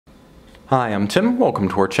Hi, I'm Tim, welcome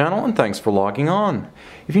to our channel, and thanks for logging on.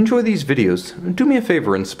 If you enjoy these videos, do me a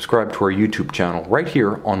favor and subscribe to our YouTube channel right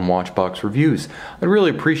here on Watchbox Reviews. I'd really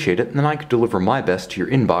appreciate it, and then I could deliver my best to your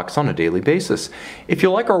inbox on a daily basis. If you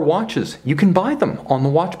like our watches, you can buy them on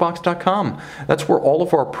thewatchbox.com. That's where all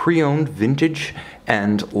of our pre-owned vintage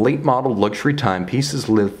and late-model luxury timepieces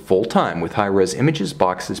live full-time with high-res images,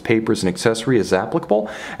 boxes, papers, and accessory as applicable,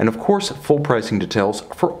 and of course, full pricing details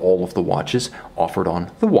for all of the watches offered on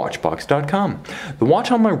thewatchbox.com. The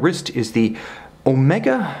watch on my wrist is the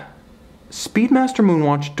Omega Speedmaster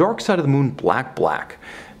Moonwatch Dark Side of the Moon Black.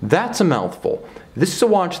 That's a mouthful. This is a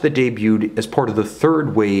watch that debuted as part of the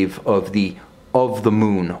third wave of the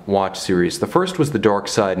Moon watch series. The first was the Dark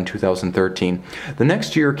Side in 2013. The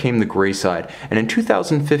next year came the Gray Side, and in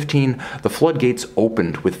 2015 the floodgates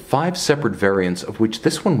opened with 5 separate variants, of which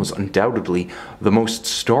this one was undoubtedly the most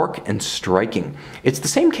stark and striking. It's the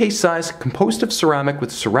same case size, composed of ceramic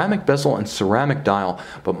with ceramic bezel and ceramic dial,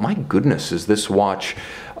 but my goodness is this watch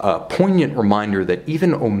a poignant reminder that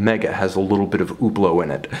even Omega has a little bit of Hublot in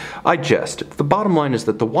it. I jest. The bottom line is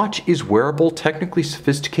that the watch is wearable, technically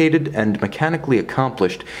sophisticated, and mechanically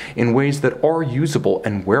accomplished in ways that are usable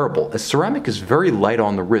and wearable, as ceramic is very light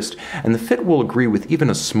on the wrist, and the fit will agree with even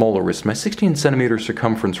a smaller wrist. My 16cm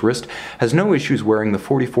circumference wrist has no issues wearing the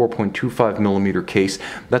 44.25mm case.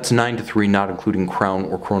 That's 9:3, not including crown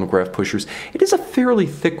or chronograph pushers. It is a fairly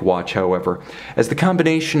thick watch, however, as the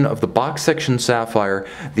combination of the box section sapphire,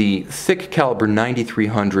 the thick caliber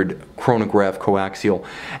 9300 chronograph coaxial,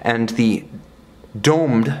 and the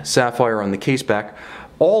domed sapphire on the case back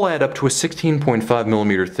all add up to a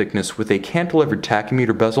 16.5mm thickness with a cantilevered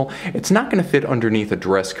tachymeter bezel. It's not going to fit underneath a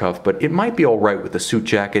dress cuff, but it might be alright with a suit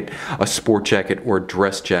jacket, a sport jacket, or a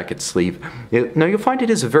dress jacket sleeve. Now you'll find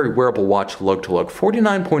it is a very wearable watch, lug-to-lug,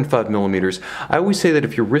 49.5mm. I always say that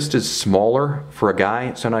if your wrist is smaller for a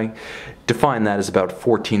guy, so I define that as about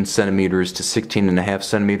 14 centimeters to 16.5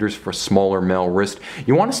 centimeters for a smaller male wrist,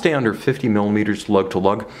 you want to stay under 50mm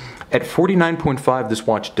lug-to-lug. At 49.5, this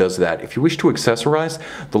watch does that. If you wish to accessorize,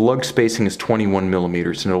 the lug spacing is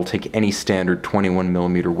 21mm, and it'll take any standard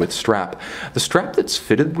 21mm width strap. The strap that's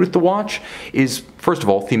fitted with the watch is, first of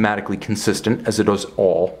all, thematically consistent, as it is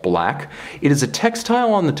all black. It is a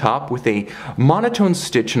textile on the top with a monotone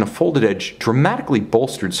stitch and a folded edge dramatically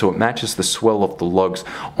bolstered so it matches the swell of the lugs.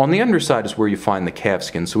 On the underside is where you find the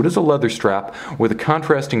calfskin, so it is a leather strap with a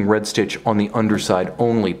contrasting red stitch on the underside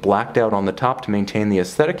only, blacked out on the top to maintain the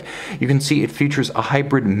aesthetic. You can see it features a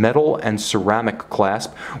hybrid metal and ceramic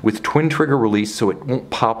clasp with twin trigger release so it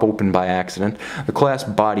won't pop open by accident. The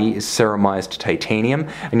clasp body is ceramized titanium,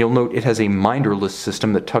 and you'll note it has a minderless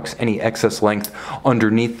system that tucks any excess length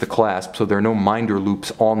underneath the clasp, so there are no minder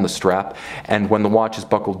loops on the strap, and when the watch is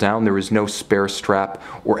buckled down there is no spare strap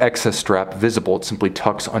or excess strap visible. It simply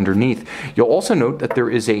tucks underneath. You'll also note that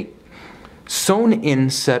there is a sewn-in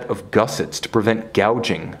set of gussets to prevent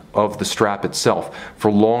gouging of the strap itself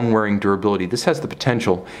for long-wearing durability. This has the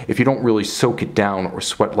potential, if you don't really soak it down or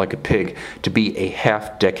sweat like a pig, to be a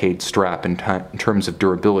half-decade strap in terms of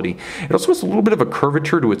durability. It also has a little bit of a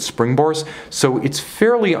curvature to its spring bars, so it's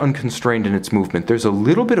fairly unconstrained in its movement. There's a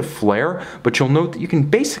little bit of flare, but you'll note that you can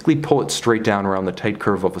basically pull it straight down around the tight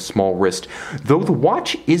curve of a small wrist. Though the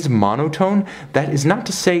watch is monotone, that is not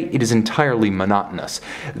to say it is entirely monotonous.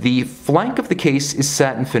 The flank of the case is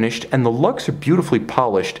satin finished, and the lugs are beautifully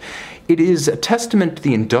polished. It is a testament to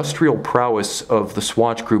the industrial prowess of the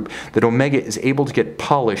Swatch Group that Omega is able to get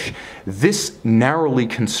polish this narrowly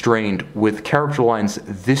constrained with character lines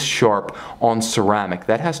this sharp on ceramic.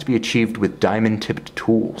 That has to be achieved with diamond-tipped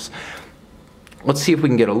tools. Let's see if we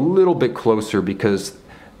can get a little bit closer, because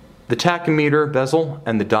the tachymeter bezel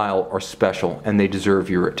and the dial are special, and they deserve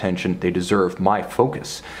your attention. They deserve my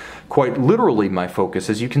focus. Quite literally my focus.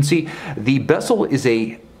 As you can see, the bezel is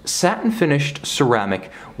a satin finished ceramic.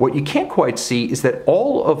 What you can't quite see is that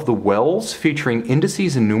all of the wells featuring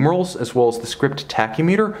indices and numerals, as well as the script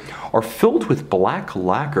tachymeter, are filled with black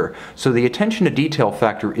lacquer, so the attention to detail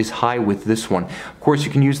factor is high with this one. Of course, you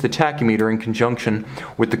can use the tachymeter in conjunction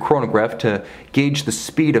with the chronograph to gauge the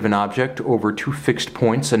speed of an object over 2 fixed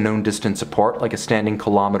points a known distance apart, like a standing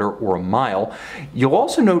kilometer or a mile. You'll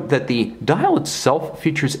also note that the dial itself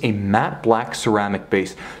features a matte black ceramic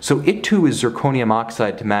base, so it too is zirconium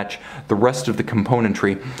oxide to match the rest of the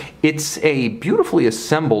componentry. It's a beautifully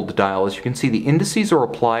assembled dial. As you can see, the indices are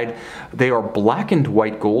applied. They are blackened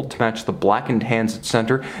white gold to match the blackened hands at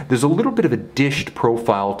center. There's a little bit of a dished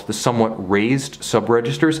profile to the somewhat raised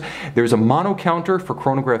subregisters. There's a mono counter for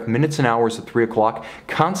chronograph minutes and hours at 3 o'clock,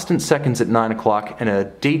 constant seconds at 9 o'clock, and a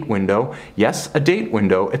date window. Yes, a date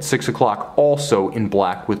window at 6 o'clock, also in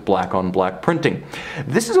black with black on black printing.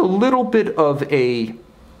 This is a little bit of a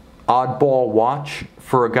oddball watch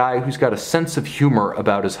for a guy who's got a sense of humor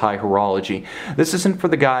about his high horology. This isn't for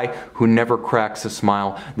the guy who never cracks a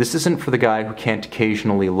smile. This isn't for the guy who can't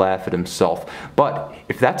occasionally laugh at himself. But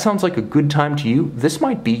if that sounds like a good time to you, this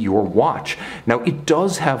might be your watch. Now, it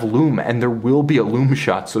does have lume, and there will be a lume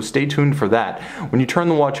shot, so stay tuned for that. When you turn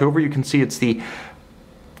the watch over, you can see it's the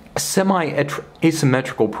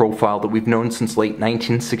semi-asymmetrical profile that we've known since late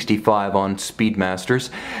 1965 on Speedmasters.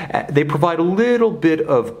 They provide a little bit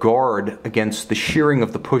of guard against the shearing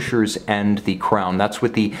of the pushers and the crown. That's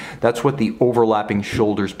what the overlapping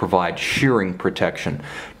shoulders provide, shearing protection.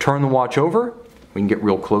 Turn the watch over. We can get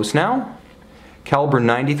real close now. Caliber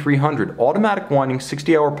 9300, automatic winding,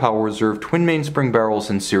 60-hour power reserve, twin mainspring barrels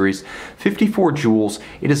in series, 54 joules.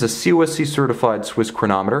 It is a COSC certified Swiss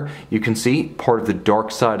chronometer. You can see part of the dark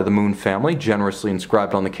side of the Moon family, generously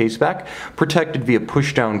inscribed on the caseback, protected via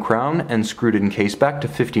push-down crown and screwed in caseback to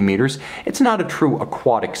 50 meters. It's not a true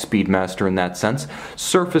aquatic Speedmaster in that sense.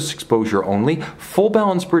 Surface exposure only, full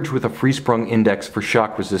balance bridge with a free-sprung index for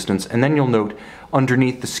shock resistance, and then you'll note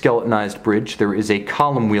underneath the skeletonized bridge there is a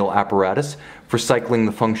column wheel apparatus for cycling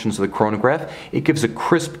the functions of the chronograph. It gives a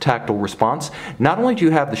crisp tactile response. Not only do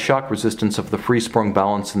you have the shock resistance of the free-sprung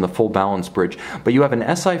balance and the full balance bridge, but you have an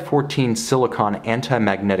SI14 silicon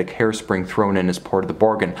anti-magnetic hairspring thrown in as part of the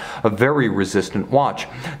bargain. A very resistant watch.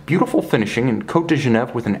 Beautiful finishing in Côte de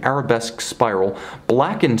Genève with an arabesque spiral,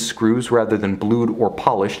 blackened screws rather than blued or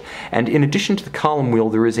polished, and in addition to the column wheel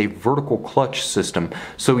there is a vertical clutch system.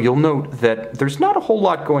 So you'll note that there's not a whole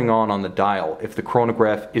lot going on the dial if the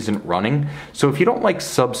chronograph isn't running. So if you don't like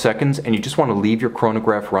sub-seconds and you just want to leave your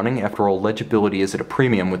chronograph running, after all, legibility is at a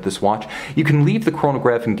premium with this watch, you can leave the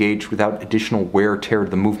chronograph engaged without additional wear or tear to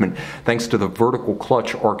the movement thanks to the vertical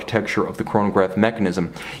clutch architecture of the chronograph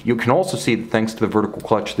mechanism. You can also see that thanks to the vertical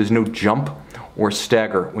clutch there's no jump or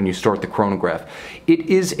stagger when you start the chronograph. It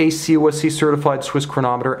is a COSC certified Swiss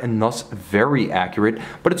chronometer and thus very accurate,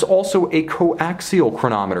 but it's also a coaxial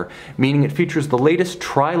chronometer, meaning it features the latest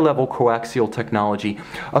tri-level coaxial technology,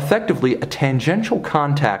 effectively a tangential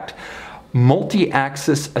contact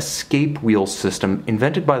multi-axis escape wheel system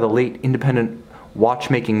invented by the late independent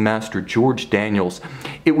watchmaking master George Daniels.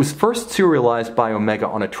 It was first serialized by Omega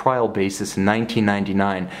on a trial basis in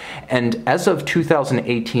 1999, and as of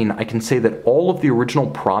 2018 I can say that all of the original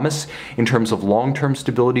promise in terms of long-term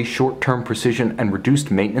stability, short-term precision, and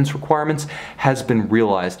reduced maintenance requirements has been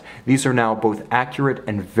realized. These are now both accurate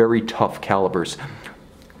and very tough calibers.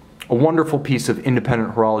 A wonderful piece of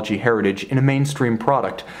independent horology heritage in a mainstream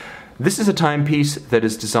product. This is a timepiece that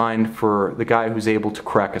is designed for the guy who's able to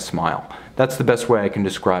crack a smile. That's the best way I can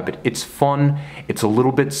describe it. It's fun, it's a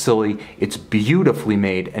little bit silly, it's beautifully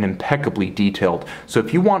made and impeccably detailed. So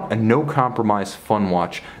if you want a no-compromise fun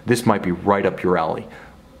watch, this might be right up your alley.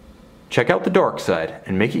 Check out the dark side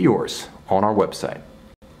and make it yours on our website.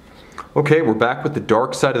 Okay, we're back with the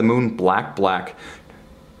dark side of the Moon, black.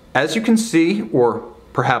 As you can see, or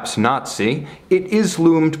perhaps not see, it is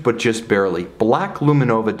lumed, but just barely. Black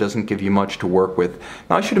luminova doesn't give you much to work with.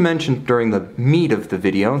 Now, I should have mentioned during the meat of the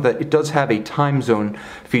video that it does have a time zone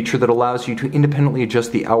feature that allows you to independently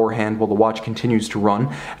adjust the hour hand while the watch continues to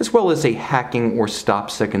run, as well as a hacking or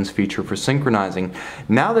stop seconds feature for synchronizing.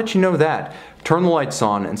 Now that you know that, turn the lights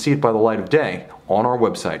on and see it by the light of day on our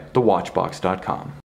website, thewatchbox.com.